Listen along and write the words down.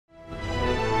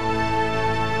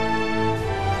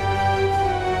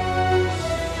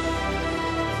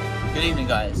Good evening,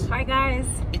 guys. Hi, guys.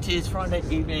 It is Friday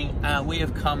evening and we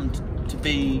have come to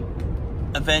be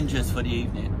Avengers for the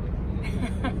evening.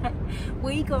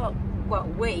 Pete got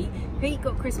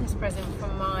a Christmas present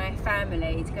from my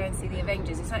family to go and see the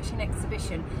Avengers. It's actually an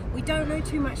exhibition. We don't know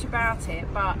too much about it,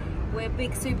 but we're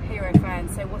big superhero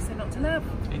fans, so what's there not to love?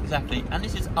 Exactly, and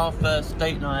this is our first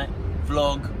date night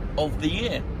vlog of the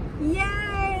year.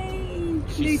 Yay!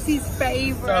 Lucy's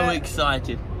favourite. So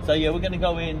excited. So yeah, we're going to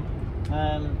go in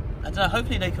and I don't know,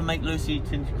 hopefully they can make Lucy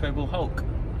into Incredible Hulk.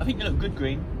 I think you look good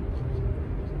green.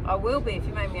 I will be if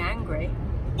you make me angry.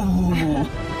 Ooh.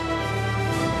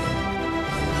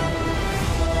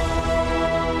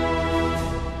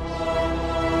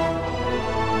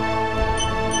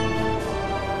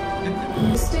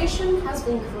 The station has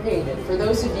been created for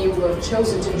those of you who have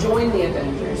chosen to join the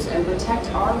Avengers and protect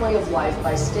our way of life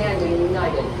by standing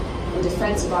united in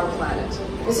defense of our planet.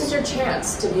 This is your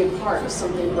chance to be a part of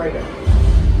something greater,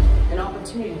 an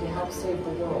opportunity to help save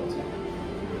the world.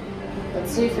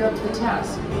 Let's see if you're up to the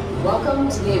task. Welcome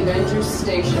to the Avengers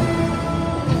Station.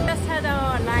 We just had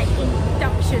our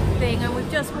induction thing and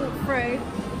we've just walked through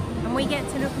and we get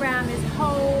to look around this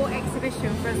whole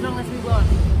exhibition for as long as we want.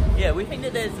 Yeah, we think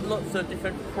that there's lots of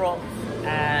different props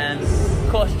and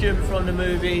costumes from the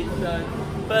movie. So,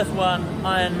 first one,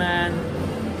 Iron Man.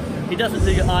 He doesn't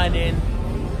do your ironing,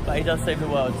 but he does save the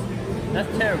world. That's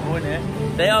terrible, isn't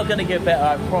it? They are going to get better,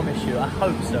 I promise you. I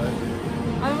hope so.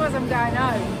 Otherwise I'm going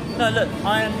home. No, look,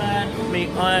 Iron Man meet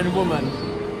Iron Woman.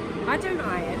 I don't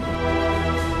iron.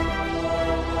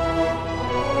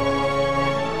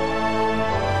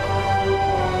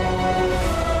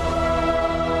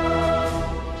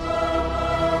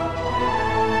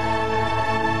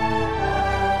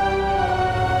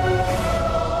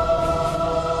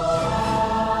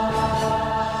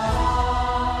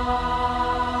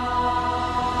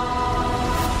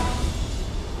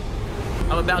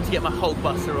 I'm about to get my Hulk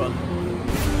Buster on.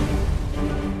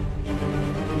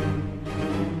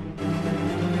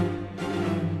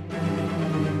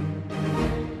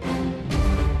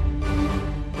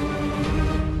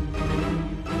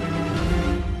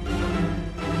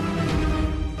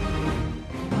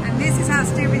 And this is how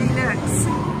stupid he looks.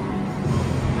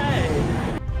 Hey!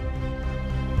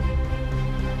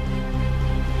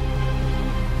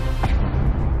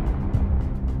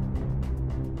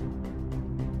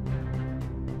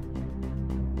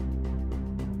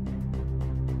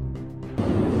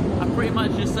 Pretty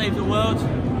much just saved the world.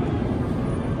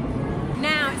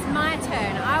 Now it's my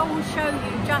turn. I will show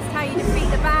you just how you defeat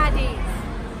the baddies.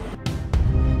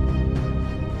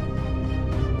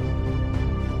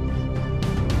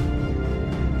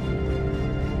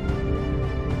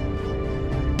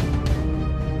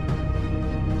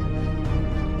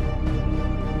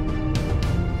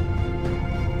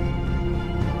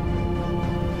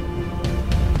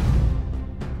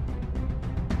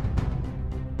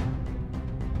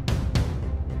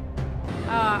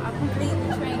 I completed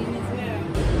the training as well.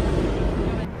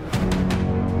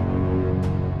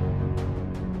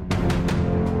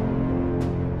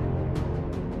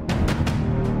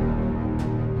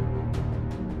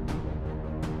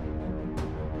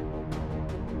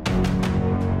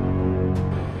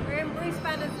 We're in Bruce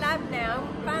Banner's lab now.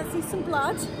 Fancy some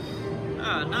blood?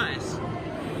 Ah, nice.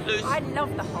 Luce, I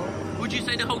love the Hulk. would you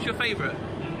say the Hulk's your favourite?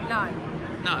 No.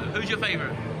 No, who's your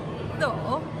favourite?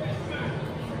 Thor?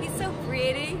 He's so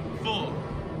pretty. 4.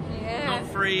 Yeah. Not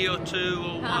 3 or 2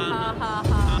 or 1. Ha ha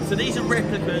ha. So these are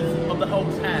replicas of the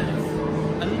Hulk's hands.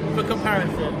 And for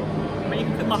comparison, I mean you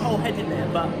can fit my whole head in there,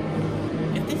 but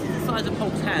if this is the size of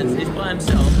Hulk's hands, he's by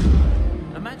himself,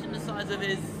 imagine the size of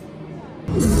his...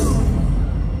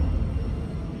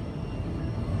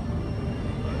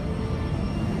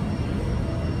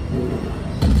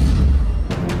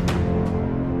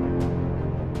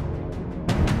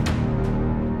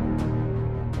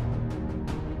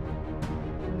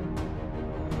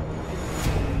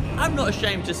 I'm not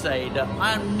ashamed to say that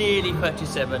I am nearly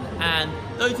 37, and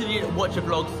those of you that watch the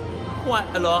vlogs quite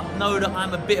a lot know that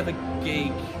I'm a bit of a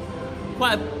geek.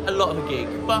 Quite a lot of a geek.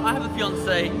 But I have a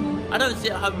fiance, I don't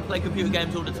sit at home and play computer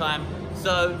games all the time,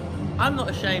 so I'm not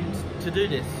ashamed to do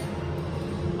this.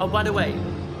 Oh, by the way,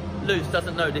 Luce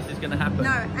doesn't know this is going to happen.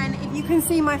 No, and if you can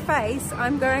see my face,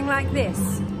 I'm going like this.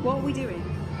 What are we doing?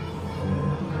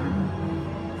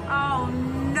 Oh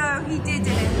no, he did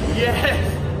it.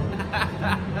 Yes!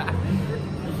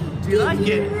 Do you like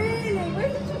it? Really? Where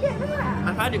did you get that?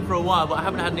 I've had it for a while, but I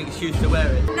haven't had an excuse to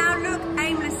wear it. Now look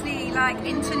aimlessly,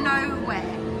 into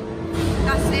nowhere.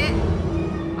 That's it.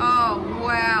 Oh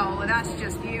wow, that's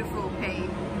just beautiful, Pete.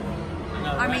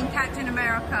 I mean, Captain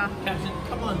America. Captain,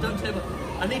 come on, don't tell me.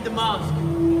 I need the mask.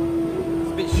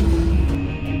 It's bit short.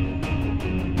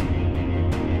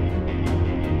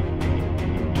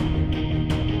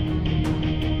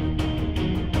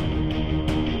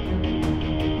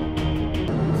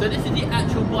 So this is the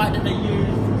actual bike that they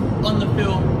used on the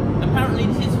film. Apparently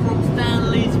this is from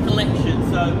Stan Lee's collection.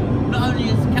 So not only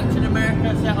is Captain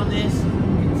America sat on this,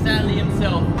 Stan Lee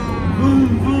himself.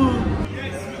 Boom, boom.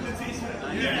 Yes, with the t-shirt.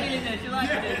 You're feeling this, you like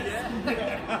this,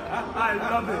 yeah? I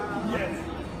love it, yes.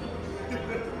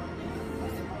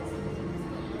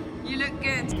 You look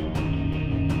good.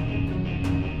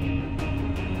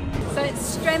 So it's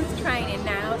strength training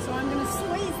now, so I'm going to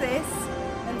squeeze this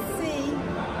and see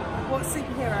what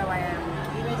superhero I am.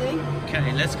 You ready?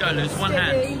 Okay, let's go, Luz. One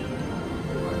hand.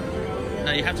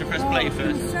 No, you have to press play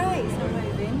first. It's not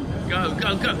moving. Go,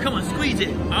 go, go. Come on, squeeze it.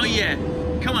 Oh, yeah.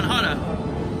 Come on, harder.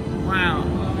 Wow.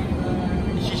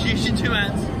 She's using 2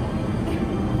 hands.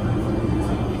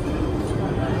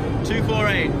 2, 4,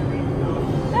 8.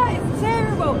 That is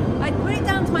terrible. I put it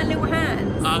down to my little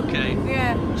hands. Okay.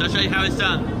 Yeah. Shall I show you how it's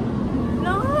done?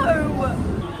 No.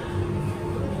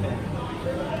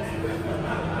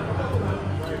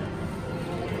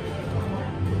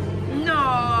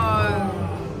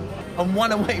 I'm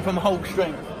 1 away from Hulk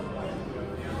strength.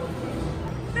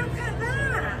 Look at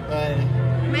that.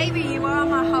 Maybe you are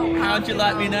my Hulk. How'd you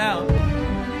like me now?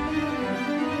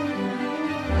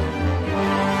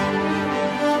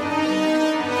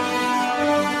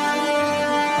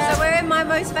 So we're in my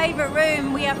most favourite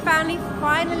room. We have finally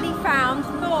found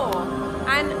Thor.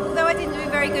 And although I didn't do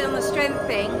very good on the strength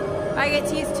thing, I get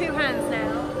to use 2 hands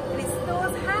now. And it's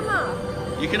Thor's hammer.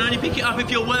 You can only pick it up if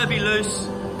you're worthy, Luce.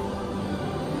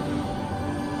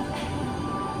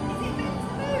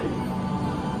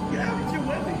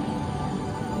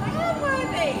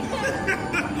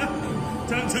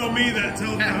 Don't tell me that,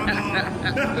 tell me I'm not.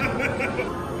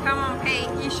 Come on, Pete,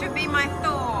 you should be my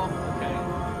Thor.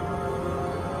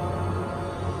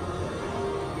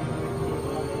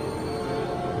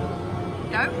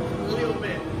 Go? A little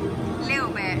bit. Little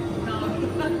bit.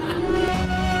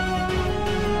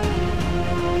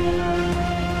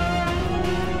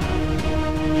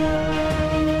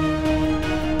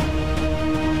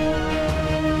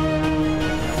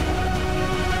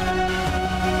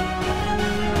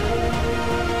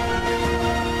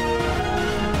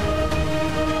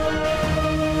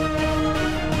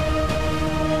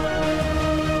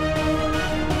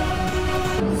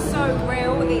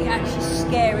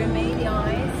 Scaring me, the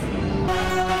eyes.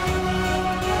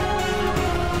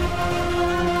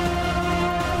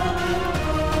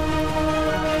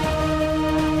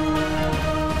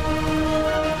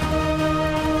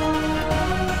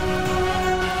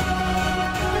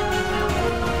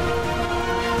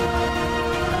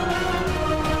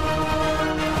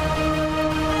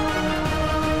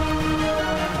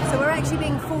 So we're actually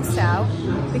being forced out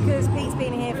because Pete's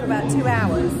been here for about 2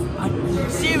 hours.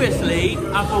 Seriously,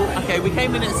 I thought, okay, we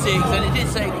came in at 6 and it did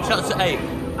say it shuts at 8.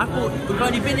 I thought we've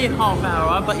only been here half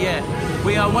hour, but yeah,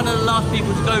 we are one of the last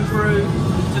people to go through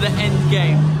to the end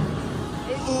game.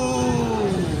 Ooh.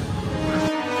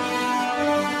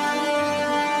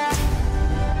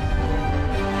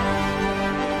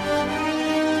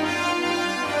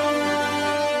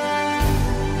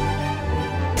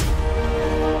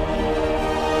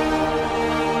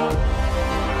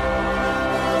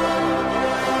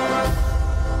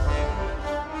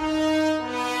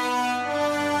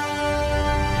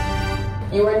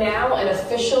 You are now an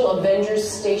official Avengers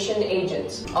Station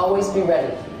agent. Always be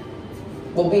ready.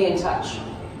 We'll be in touch.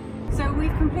 So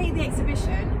we've completed the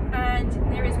exhibition and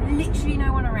there is literally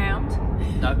no one around.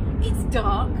 No. It's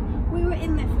dark. We were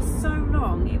in there for so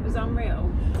long, it was unreal.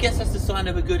 I guess that's the sign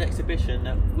of a good exhibition.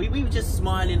 We were just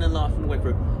smiling and laughing the way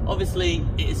through. Obviously,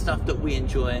 it is stuff that we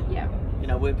enjoy. Yeah. You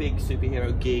know, we're big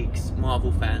superhero geeks,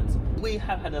 Marvel fans. We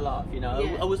have had a laugh, you know.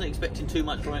 Yeah. I wasn't expecting too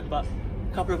much from it, but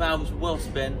a couple of hours well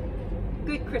spent.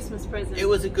 Good Christmas present. It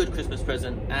was a good Christmas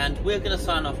present, and we're going to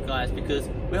sign off, guys, because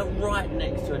we're right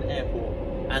next to an airport,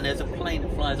 and there's a plane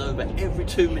that flies over every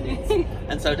 2 minutes,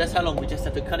 and so that's how long we just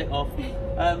have to cut it off.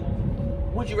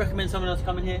 Would you recommend someone else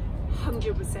coming here?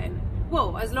 100%.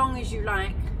 Well, as long as you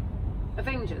like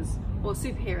Avengers or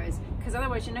superheroes, because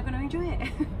otherwise you're not going to enjoy it.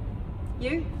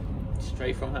 You?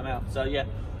 Straight from her mouth. So yeah,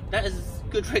 that is a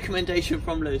good recommendation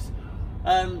from Luce.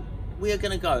 We are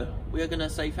going to go. We are going to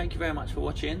say thank you very much for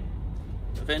watching.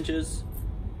 Avengers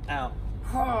out.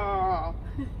 Bye.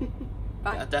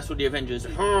 That's what the Avengers.